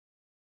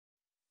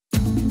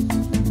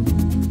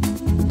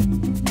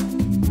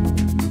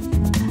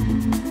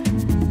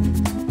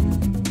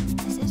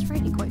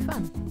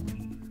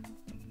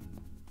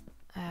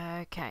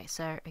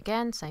so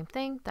again, same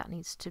thing. That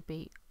needs to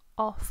be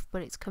off,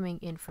 but it's coming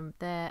in from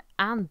there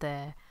and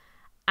there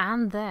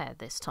and there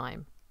this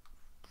time.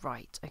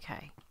 Right,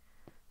 okay.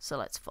 So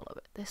let's follow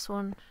it. This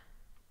one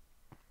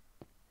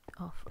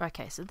off.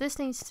 Okay, so this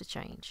needs to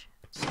change.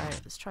 So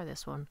let's try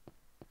this one.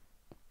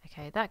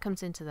 Okay, that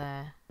comes into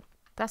there.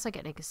 That's not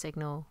getting a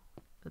signal.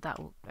 That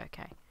will,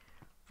 okay.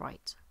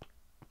 Right.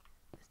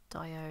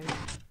 Diode.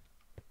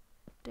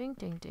 Ding,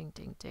 ding, ding,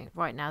 ding, ding.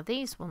 Right, now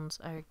these ones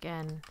are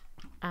again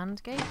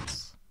AND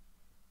gates.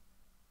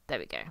 There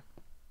we go.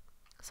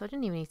 So I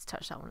didn't even need to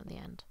touch that one at the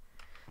end.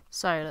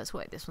 So let's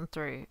work this one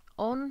through.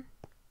 On.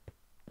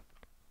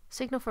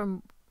 Signal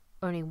from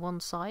only one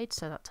side,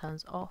 so that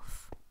turns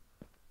off,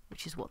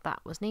 which is what that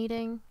was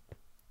needing.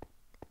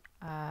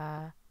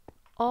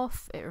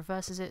 Off, it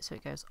reverses it, so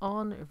it goes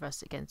on. It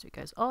reverses it again, so it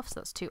goes off. So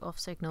that's two off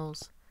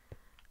signals.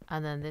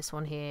 And then this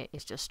one here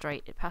is just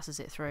straight. It passes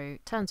it through,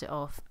 turns it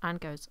off, and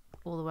goes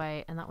all the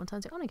way, and that one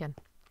turns it on again.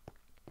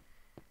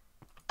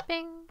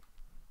 Bing!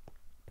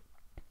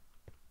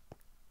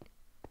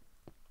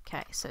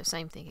 Okay, so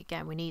same thing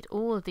again. We need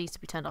all of these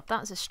to be turned off.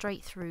 That's a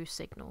straight through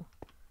signal,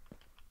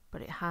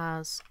 but it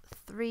has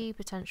 3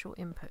 potential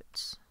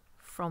inputs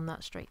from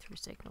that straight through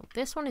signal.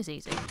 This one is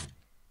easy.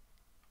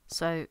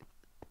 So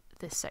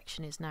this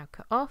section is now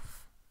cut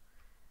off.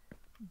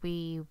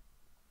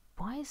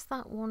 Why is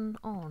that one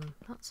on?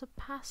 That's a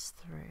pass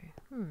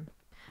through.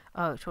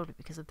 Oh, probably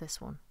because of this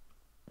one.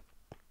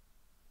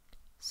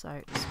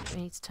 So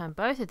we need to turn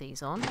both of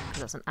these on because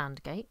that's an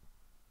AND gate.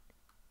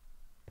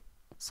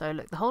 So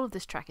look, the whole of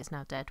this track is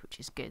now dead, which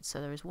is good. So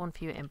there is one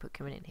fewer input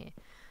coming in here.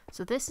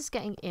 So this is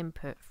getting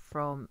input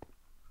from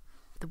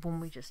the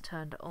one we just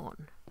turned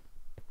on.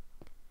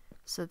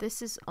 So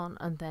this is on,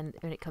 and then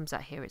when it comes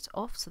out here, it's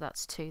off. So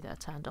that's 2 that are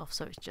turned off.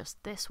 So it's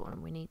just this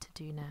one we need to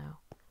do now,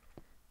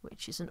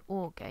 which is an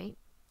OR gate.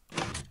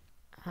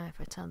 And if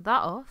I turn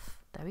that off,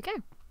 there we go.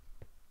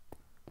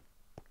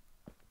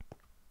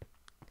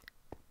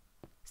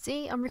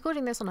 See, I'm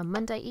recording this on a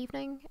Monday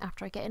evening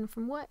after I get in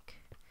from work.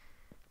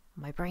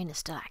 My brain is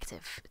still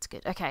active. It's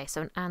good. Okay,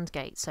 so an AND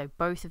gate. So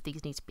both of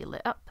these need to be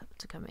lit up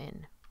to come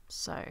in.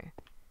 So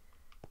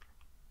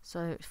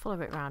follow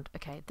it around.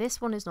 Okay,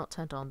 this one is not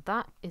turned on.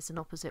 That is an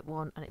opposite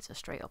one, and it's a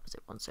straight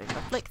opposite one. So if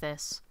I flick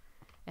this,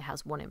 it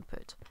has 1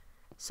 input.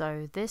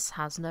 So this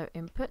has no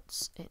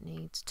inputs. It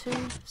needs 2.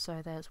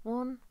 So there's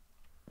 1.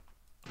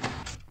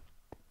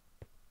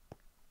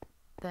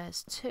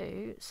 There's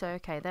 2. So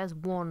okay, there's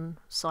one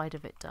side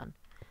of it done.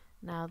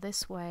 Now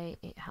this way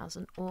it has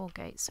an OR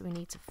gate, so we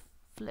need to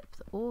flip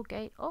the OR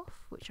gate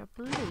off, which I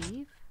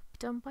believe be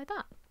done by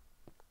that.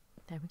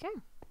 There we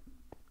go.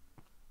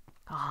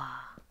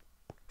 Ah,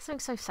 something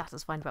so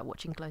satisfying about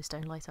watching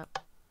glowstone light up.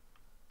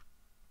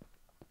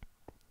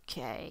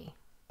 Okay.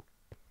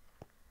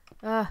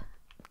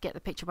 Get the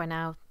picture by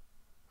now.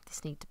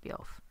 This needs to be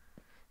off.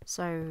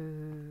 So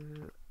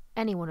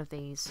any one of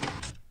these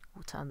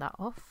will turn that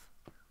off,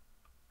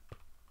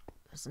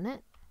 doesn't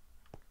it?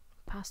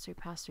 Pass through,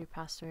 pass through,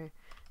 pass through.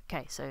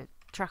 Okay, so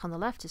track on the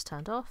left is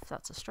turned off.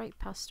 That's a straight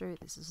pass through.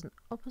 This is an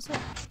opposite.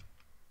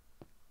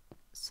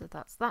 So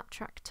that's that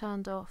track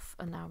turned off,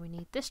 and now we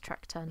need this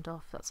track turned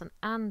off. That's an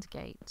AND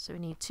gate. So we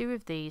need 2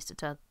 of these to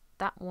turn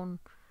that one.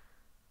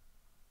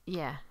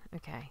 Yeah,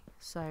 okay.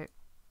 So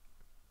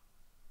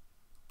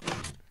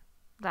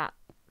that.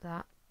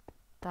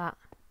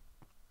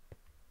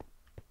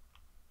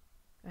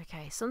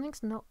 Okay,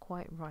 something's not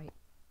quite right.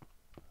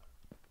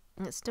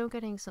 It's still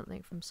getting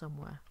something from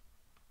somewhere.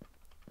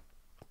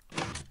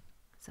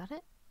 Is that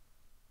it?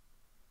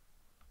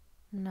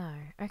 No.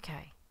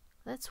 Okay.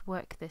 Let's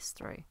work this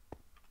through.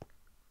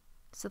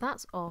 So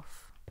that's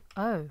off.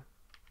 Oh,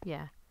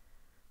 yeah.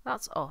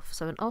 That's off.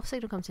 So an off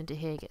signal comes into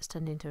here, gets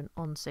turned into an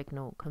on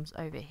signal, comes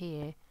over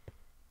here,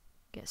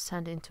 gets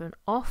turned into an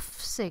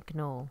off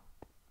signal.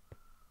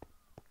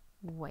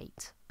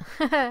 Wait.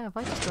 Have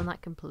I just done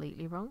that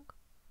completely wrong?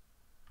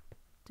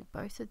 Do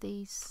both of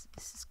these...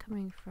 This is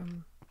coming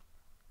from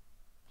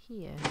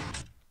here.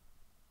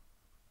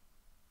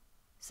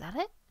 Is that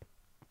it?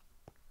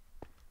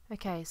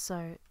 Okay,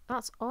 so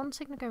that's on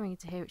signal going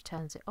into here, which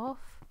turns it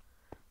off.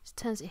 Which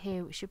turns it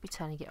here, which should be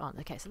turning it on.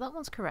 Okay, so that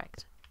one's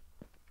correct.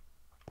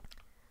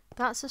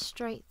 That's a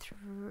straight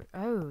through...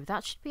 Oh,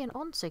 that should be an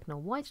on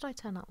signal. Why did I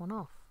turn that one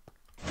off?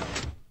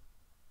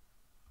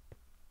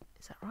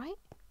 Is that right?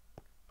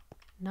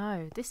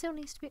 No, this still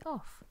needs to be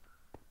off.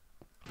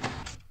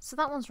 So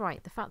that one's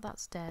right. The fact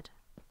that's dead.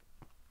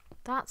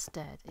 That's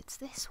dead. It's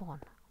this one.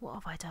 What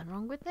have I done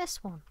wrong with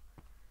this one?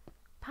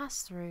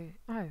 Pass through.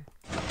 Oh.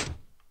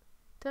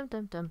 Dum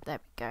dum dum. There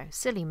we go.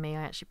 Silly me.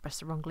 I actually pressed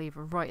the wrong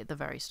lever right at the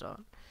very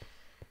start.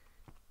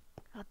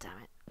 God damn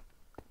it.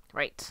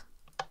 Right.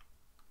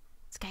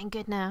 It's getting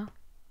good now.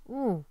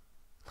 Ooh.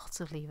 Lots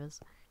of levers.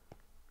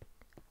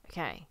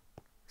 Okay.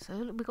 So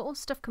we've got all the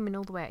stuff coming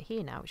all the way out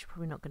here now, which we're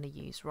probably not going to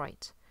use.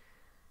 Right.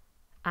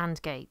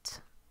 AND gate.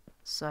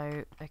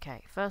 So,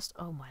 okay. First,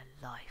 oh my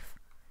life.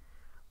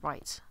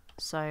 Right.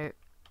 So,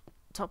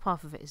 top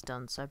half of it is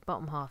done. So,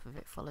 bottom half of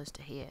it follows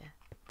to here.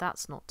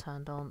 That's not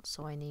turned on,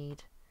 so I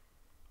need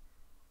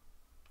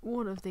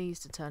one of these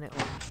to turn it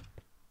on.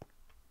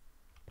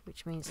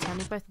 Which means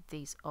turning both of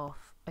these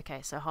off.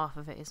 Okay, so half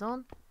of it is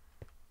on.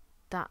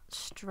 That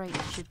straight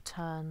should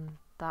turn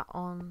that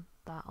on,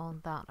 that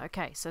on, that.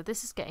 Okay, so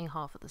this is getting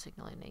half of the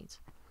signal it needs.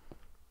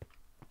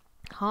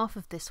 Half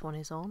of this one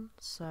is on,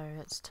 so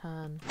let's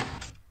turn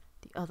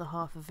the other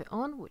half of it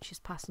on, which is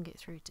passing it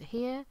through to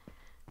here.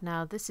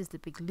 Now this is the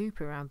big loop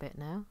around bit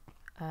now.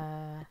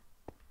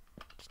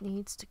 Which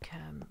needs to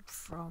come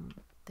from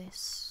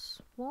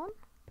this one,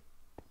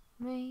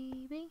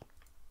 maybe?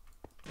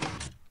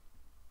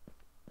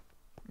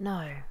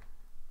 No.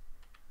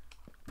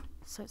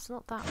 So it's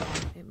not that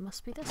one, it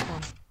must be this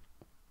one.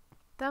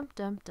 Dum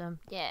dum dum.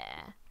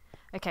 Yeah.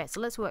 Okay, so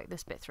let's work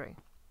this bit through.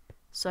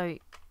 So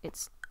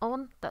it's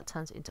on, that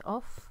turns it into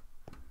off.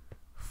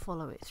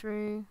 Follow it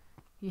through.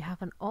 You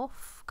have an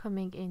off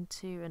coming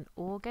into an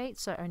OR gate,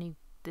 so only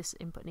this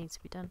input needs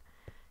to be done.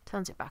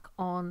 Turns it back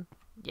on.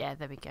 Yeah,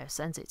 there we go.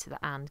 Sends it to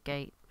the AND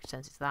gate, which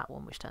sends it to that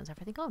one, which turns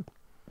everything on.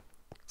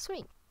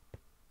 Sweet.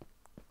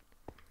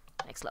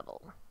 Next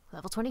level.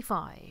 Level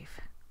 25.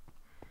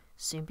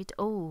 Soon be...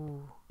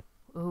 Oh.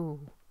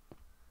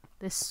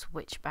 There's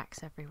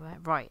switchbacks everywhere.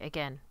 Right,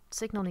 again.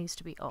 Signal needs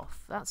to be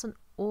off. That's an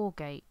OR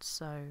gate,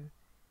 so...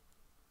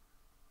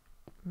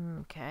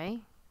 Okay.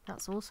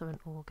 That's also an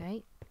OR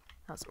gate.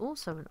 That's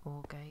also an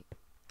OR gate.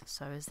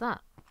 So is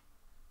that.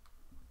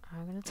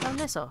 I'm going to turn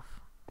this off.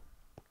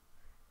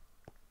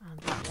 And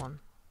that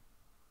one.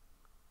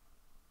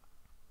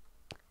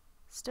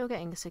 Still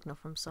getting a signal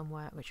from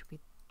somewhere, which would be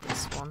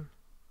this one.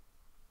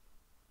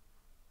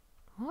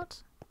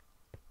 What?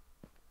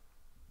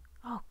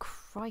 Oh,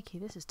 crikey,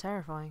 this is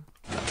terrifying.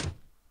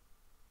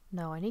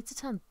 No, I need to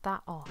turn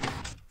that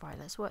off. Right,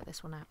 let's work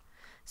this one out.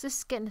 So this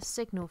is getting a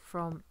signal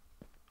from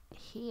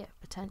here,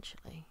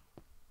 potentially.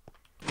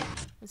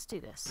 Let's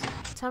do this.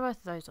 Turn both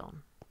of those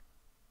on.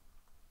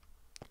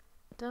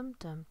 Dum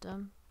dum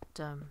dum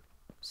dum.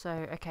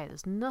 So, okay,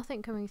 there's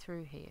nothing coming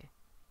through here.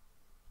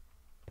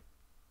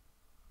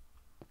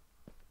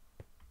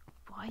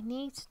 What I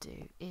need to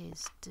do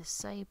is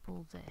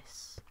disable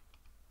this.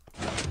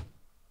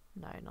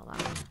 No, not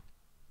that one.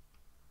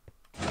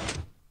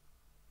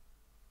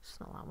 It's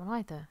not that one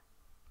either.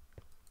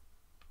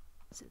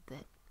 Is it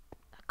that?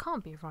 That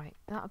can't be right.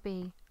 That would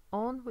be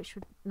on, which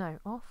would... No,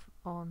 off,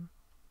 on.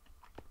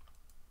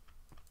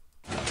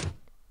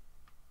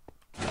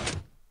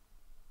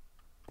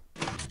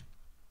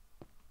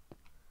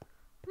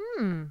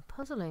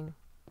 Puzzling.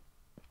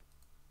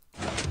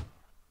 I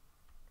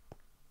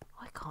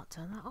can't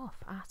turn that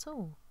off at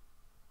all.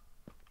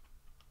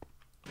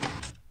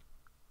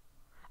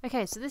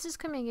 Okay, so this is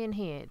coming in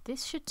here.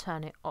 This should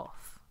turn it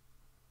off.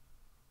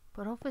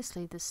 But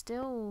obviously there's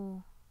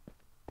still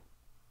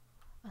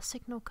a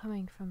signal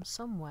coming from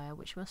somewhere,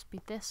 which must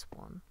be this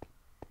one.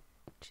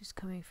 Which is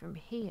coming from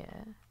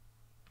here.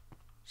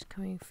 Which is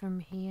coming from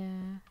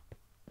here.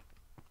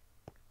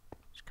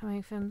 Which is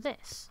coming from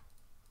this.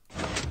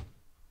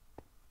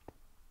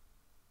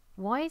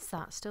 Why is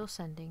that still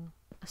sending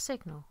a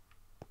signal?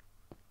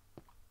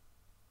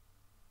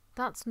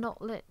 That's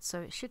not lit,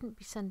 so it shouldn't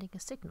be sending a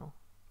signal.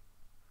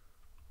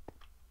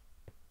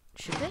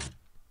 Should it?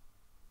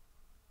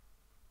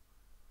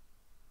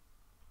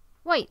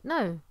 Wait,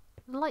 no.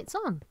 The light's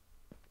on.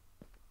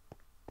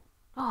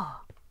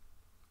 Oh.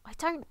 I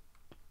don't...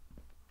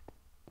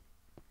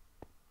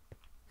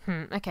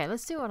 Okay,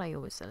 let's do what I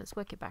always say. Let's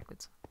work it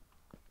backwards.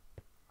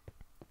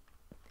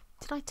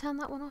 Did I turn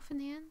that one off in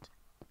the end?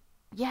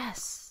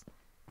 Yes!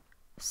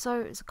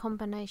 So it's a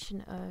combination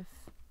of...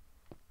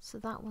 So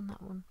that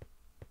one.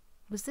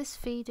 Was this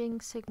feeding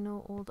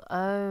signal all the...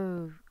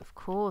 Oh, of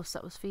course,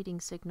 that was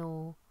feeding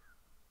signal...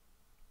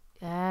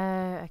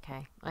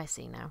 okay, I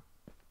see now.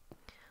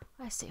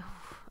 I see.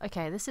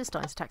 Okay, this is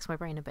starting to tax my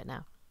brain a bit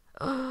now.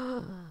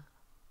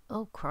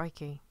 Oh,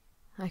 crikey.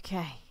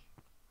 Okay.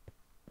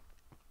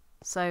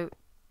 So,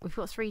 we've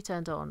got 3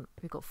 turned on,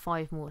 we've got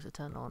 5 more to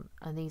turn on,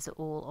 and these are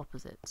all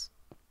opposites.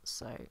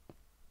 So,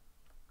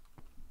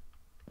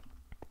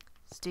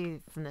 let's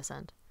do from this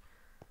end.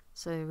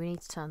 So, we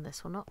need to turn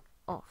this one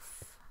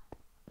off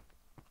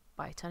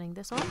by turning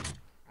this on.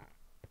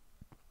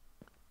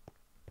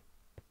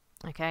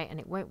 Okay, and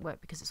it won't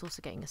work because it's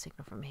also getting a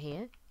signal from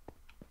here,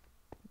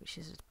 which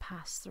is a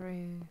pass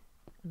through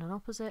and an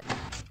opposite.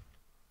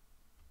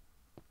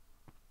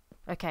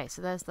 Okay,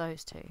 so there's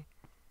those two.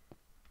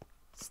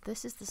 So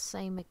this is the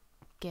same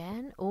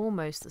again,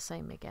 almost the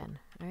same again.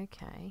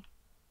 Okay.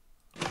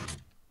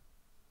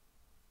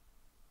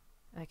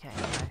 Okay,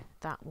 no,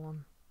 that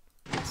one.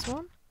 This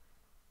one.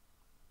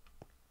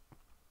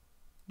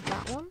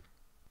 That one.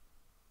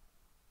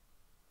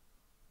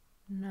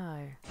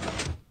 No.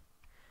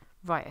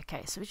 Right,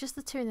 okay, so it's just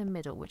the two in the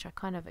middle, which I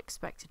kind of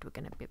expected were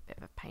going to be a bit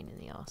of a pain in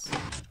the arse.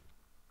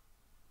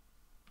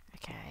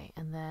 Okay,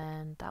 and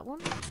then that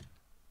one.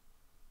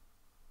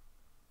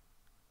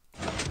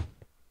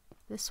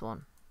 This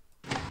one.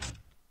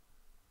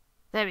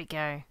 There we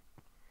go.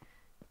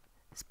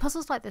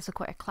 Puzzles like this are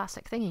quite a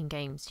classic thing in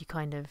games. You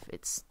kind of,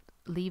 it's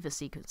lever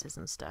sequences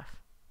and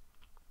stuff.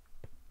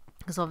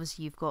 Because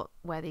obviously you've got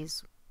where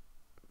these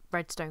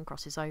redstone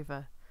crosses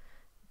over,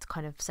 it's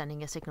kind of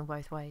sending a signal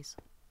both ways.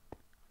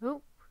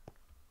 Oh,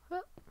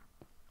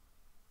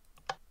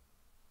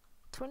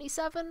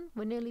 27.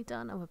 We're nearly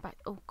done, and we're back.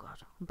 Oh god,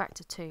 I'm back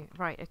to 2.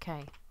 Right,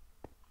 okay.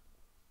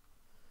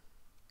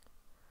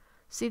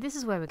 See, this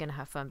is where we're going to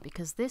have fun,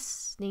 because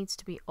this needs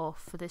to be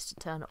off for this to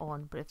turn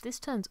on. But if this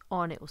turns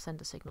on, it will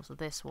send a signal to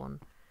this one.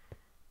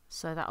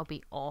 So that'll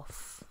be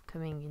off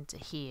coming into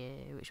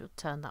here, which will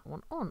turn that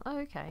one on. Oh,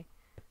 okay.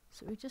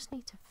 So we just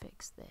need to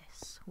fix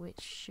this, which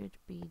should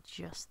be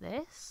just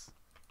this,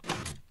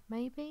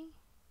 maybe?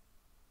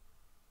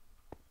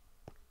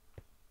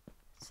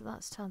 So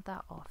that's turned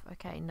that off.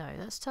 Okay, no,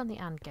 let's turn the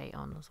AND gate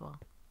on as well.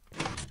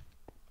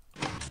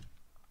 Let's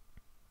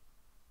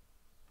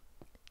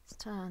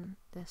turn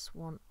this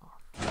one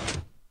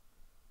off.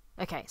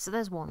 Okay, so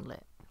there's one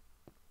lit.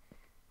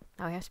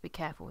 Now we have to be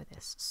careful with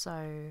this.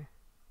 So,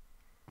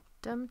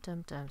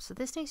 so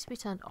this needs to be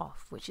turned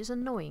off, which is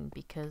annoying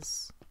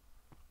because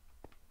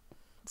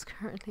it's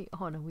currently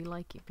on and we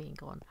like it being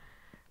on.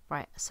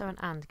 Right, so an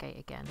AND gate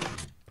again.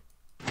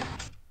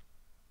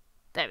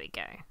 There we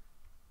go.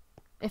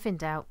 If in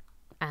doubt,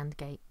 AND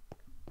gate.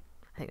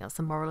 I think that's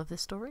the moral of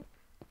this story.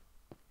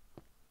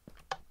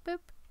 Boop.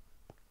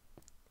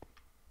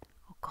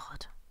 Oh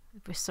god,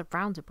 we're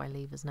surrounded by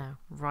levers now.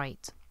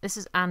 Right, this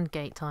is AND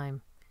gate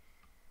time.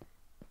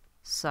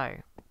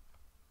 So,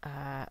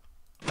 that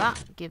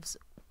gives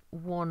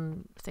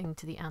one thing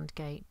to the AND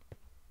gate.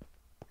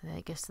 And then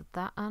it gets to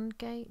that AND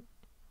gate,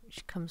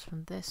 which comes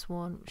from this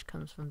one, which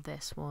comes from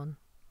this one.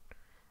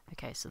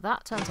 Okay, so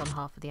that turns on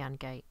half of the AND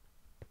gate.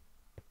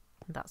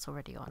 And that's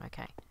already on,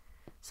 okay.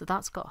 So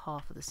that's got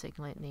half of the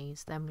signal it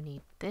needs. Then we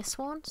need this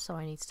one, so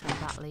I need to turn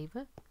that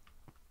lever.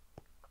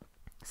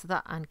 So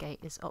that AND gate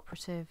is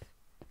operative.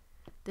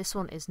 This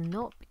one is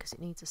not, because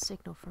it needs a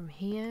signal from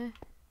here,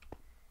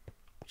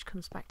 which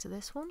comes back to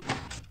this one.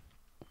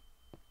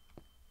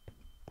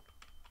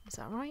 Is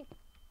that right?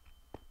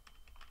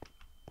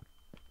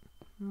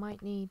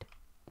 Might need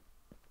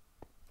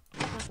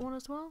that one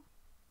as well.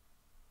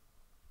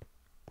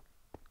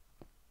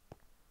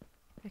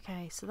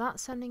 Okay, so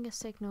that's sending a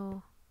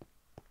signal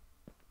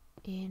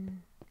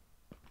in.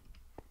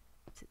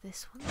 Is it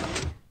this one?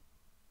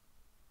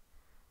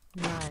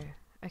 No.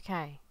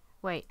 Okay.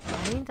 Wait,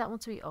 I need that one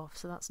to be off,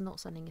 so that's not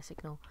sending a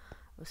signal.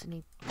 I also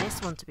need this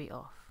one to be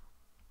off.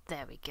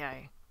 There we go.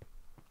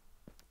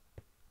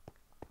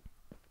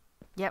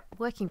 Yep,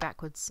 working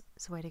backwards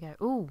is the way to go.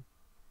 Ooh.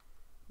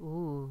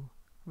 Ooh.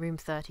 Room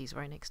 30 is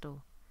right next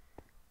door.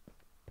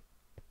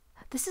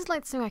 This is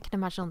like something I can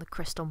imagine on the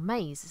Crystal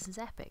Maze. This is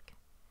epic.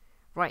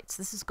 Right,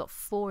 so this has got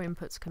 4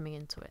 inputs coming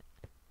into it.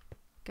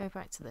 Go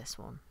back to this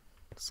one.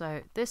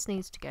 So this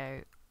needs to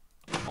go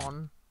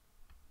on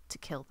to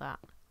kill that.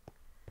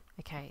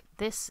 Okay,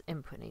 this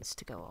input needs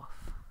to go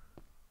off,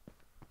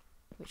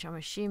 which I'm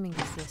assuming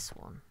is this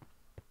one.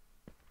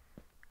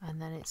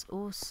 And then it's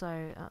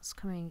also, that's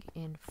coming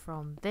in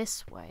from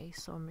this way,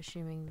 so I'm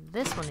assuming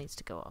this one needs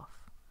to go off.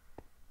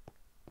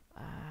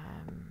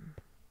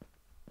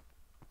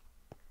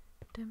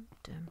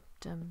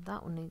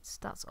 That one needs,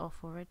 that's off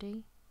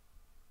already.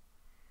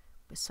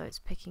 So it's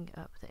picking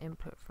up the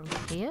input from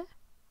here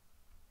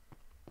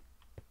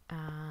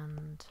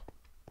and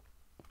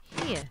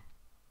here.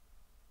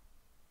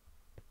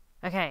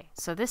 Okay,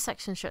 so this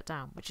section shut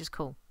down, which is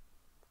cool.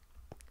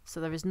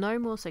 So there is no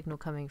more signal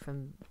coming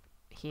from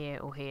here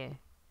or here.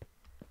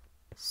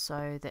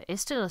 So there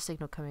is still a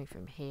signal coming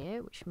from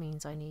here, which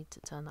means I need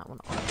to turn that one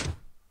off.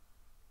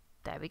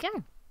 There we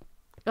go.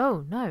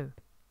 Oh no,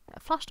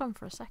 it flashed on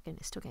for a second.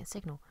 It's still getting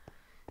signal.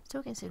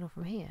 Still getting signal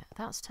from here.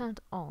 That's turned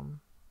on.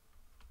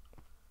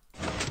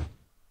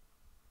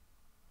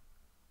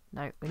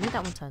 No, we need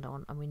that one turned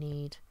on, and we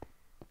need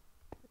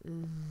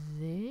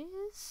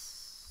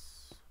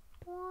this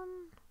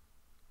one.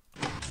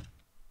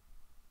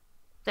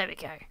 There we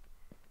go.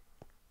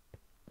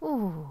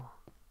 Ooh.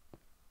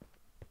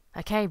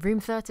 Okay, room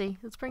 30.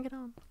 Let's bring it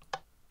on.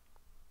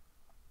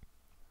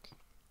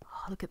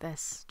 Oh, look at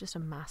this. Just a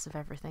mass of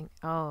everything.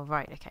 Oh,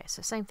 right. Okay,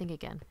 so same thing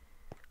again.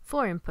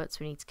 4 inputs.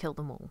 We need to kill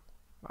them all.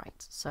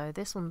 Right, so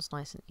this one's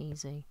nice and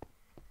easy.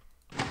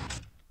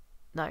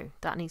 No,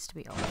 that needs to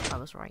be off. I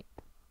was right,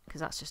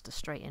 because that's just a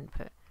straight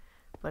input.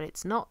 But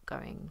it's not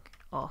going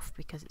off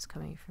because it's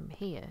coming from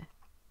here.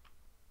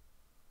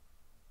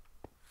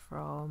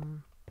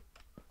 From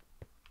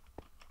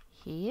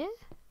here?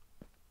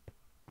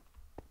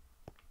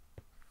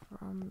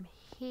 From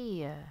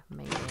here,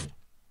 maybe.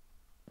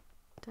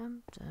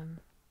 Dum dum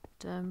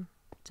dum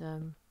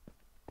dum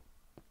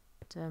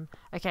dum.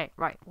 Okay,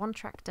 right, one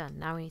track done.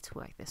 Now we need to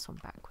work this one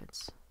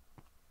backwards.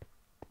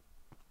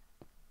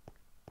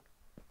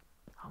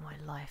 Oh my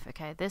life.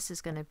 Okay, this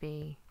is going to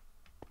be...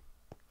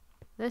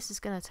 This is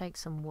going to take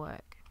some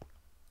work.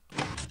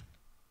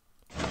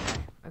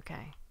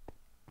 Okay.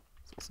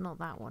 So it's not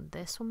that one.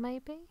 This one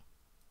maybe?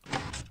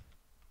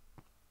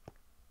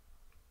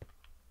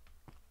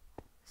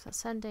 Is that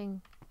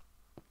sending...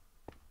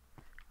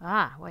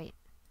 Ah, wait.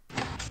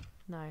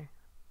 No,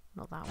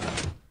 not that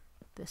one.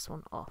 This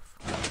one off.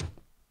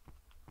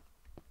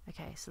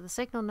 Okay, so the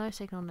signal, no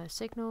signal, no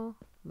signal.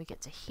 We get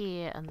to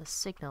here and the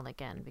signal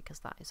again because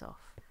that is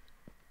off.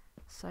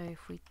 So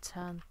if we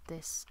turn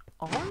this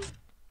on,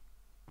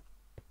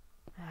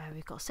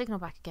 we've got a signal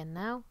back again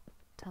now.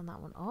 Turn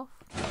that one off.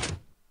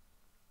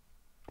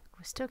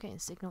 We're still getting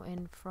signal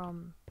in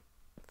from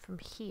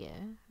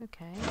here.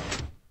 Okay.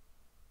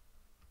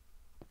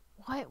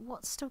 Why?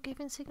 What's still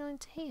giving signal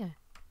into here?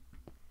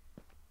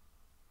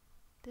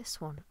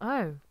 This one.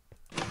 Oh.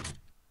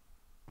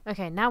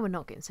 Okay, now we're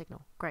not getting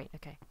signal. Great.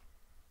 Okay.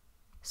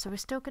 So we're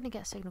still going to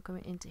get signal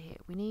coming into here.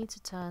 We need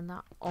to turn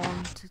that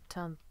on to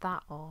turn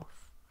that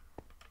off.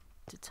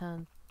 To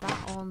turn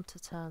that on to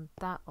turn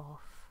that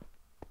off.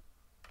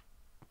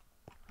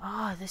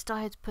 Oh, this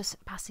diode's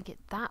passing it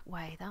that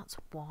way. That's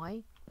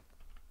why.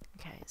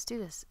 Okay, let's do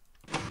this.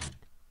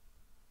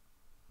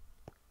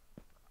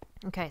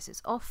 Okay, so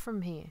it's off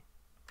from here,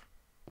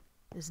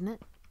 isn't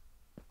it?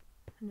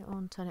 Turn it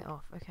on, turn it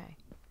off. Okay.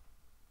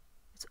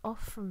 It's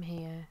off from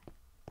here.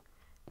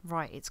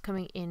 Right, it's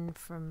coming in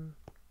from...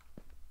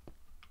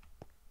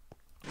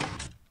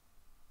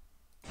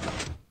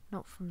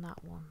 Not from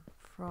that one.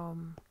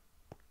 From...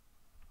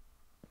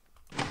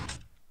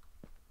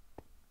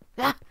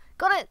 Ah!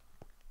 Got it!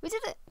 We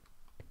did it!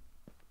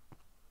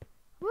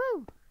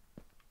 Woo!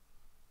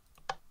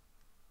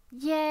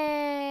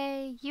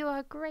 Yay! You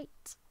are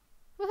great!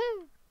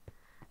 Woohoo!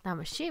 Now I'm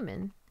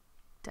assuming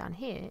down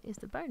here is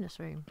the bonus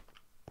room.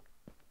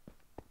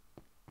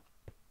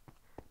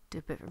 Do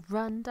a bit of a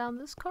run down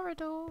this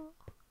corridor.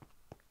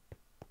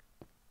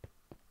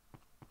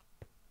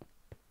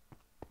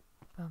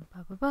 Bum,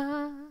 ba, ba,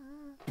 ba.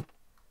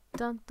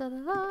 Dun, da, da,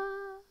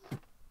 da.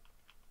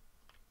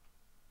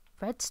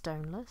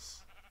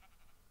 Redstoneless.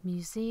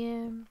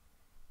 Museum.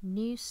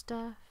 New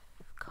stuff.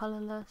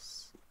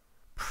 Colourless.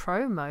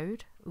 Pro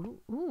mode.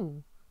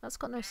 Ooh, that's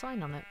got no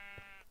sign on it.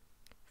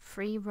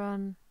 Free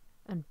run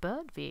and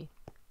bird view.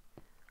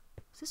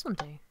 What's this one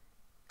do?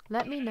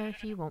 Let me know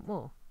if you want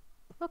more.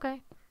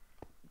 Okay.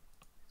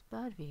 It's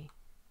bird view.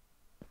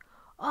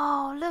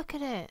 Oh, look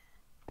at it.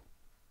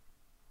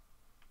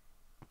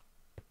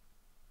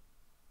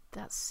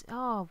 That's...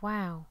 Oh,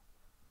 wow.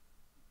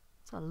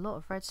 That's a lot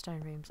of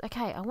redstone rooms.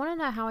 Okay, I want to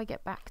know how I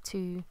get back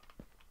to...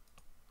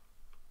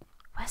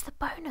 Where's the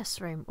bonus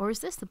room? Or is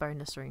this the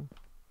bonus room?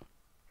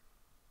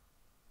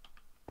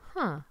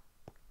 Huh.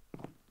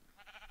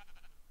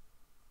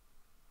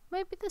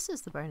 Maybe this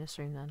is the bonus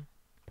room then.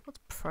 What's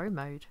pro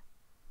mode?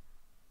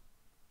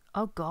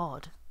 Oh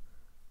god.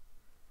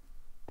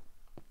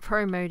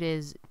 Pro mode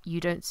is you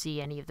don't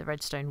see any of the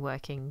redstone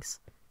workings.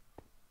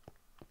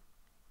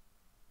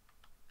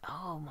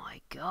 Oh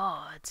my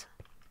god.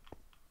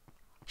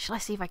 Shall I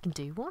see if I can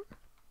do one?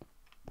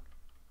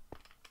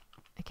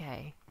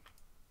 Okay.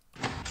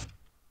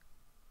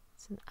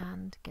 It's an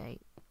AND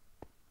gate.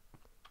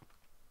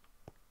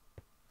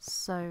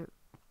 So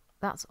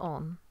that's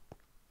on.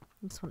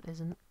 This one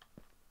isn't.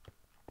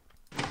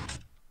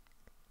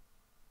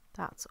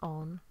 That's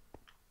on.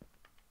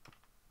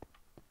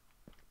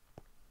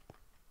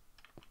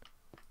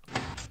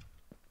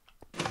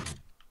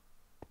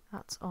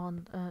 That's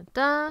on.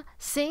 Duh!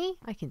 See?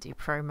 I can do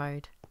pro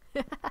mode.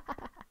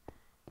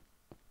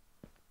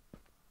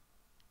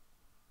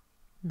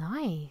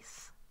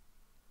 Nice.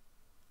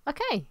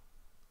 Okay.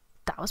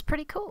 That was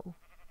pretty cool.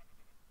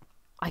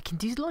 I can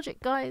do logic,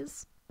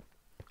 guys.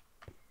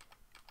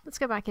 Let's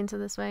go back into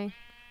this way.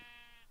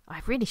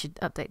 I really should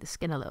update the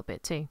skin a little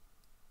bit too.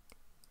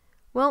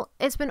 Well,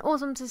 it's been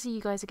awesome to see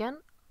you guys again.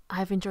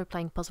 I've enjoyed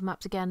playing puzzle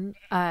maps again.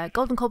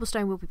 Golden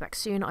Cobblestone will be back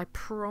soon, I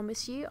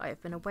promise you. I have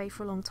been away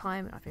for a long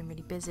time. I've been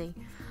really busy.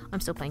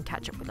 I'm still playing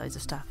catch up with loads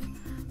of stuff.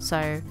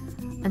 So,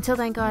 until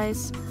then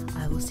guys,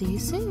 I will see you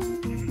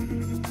soon.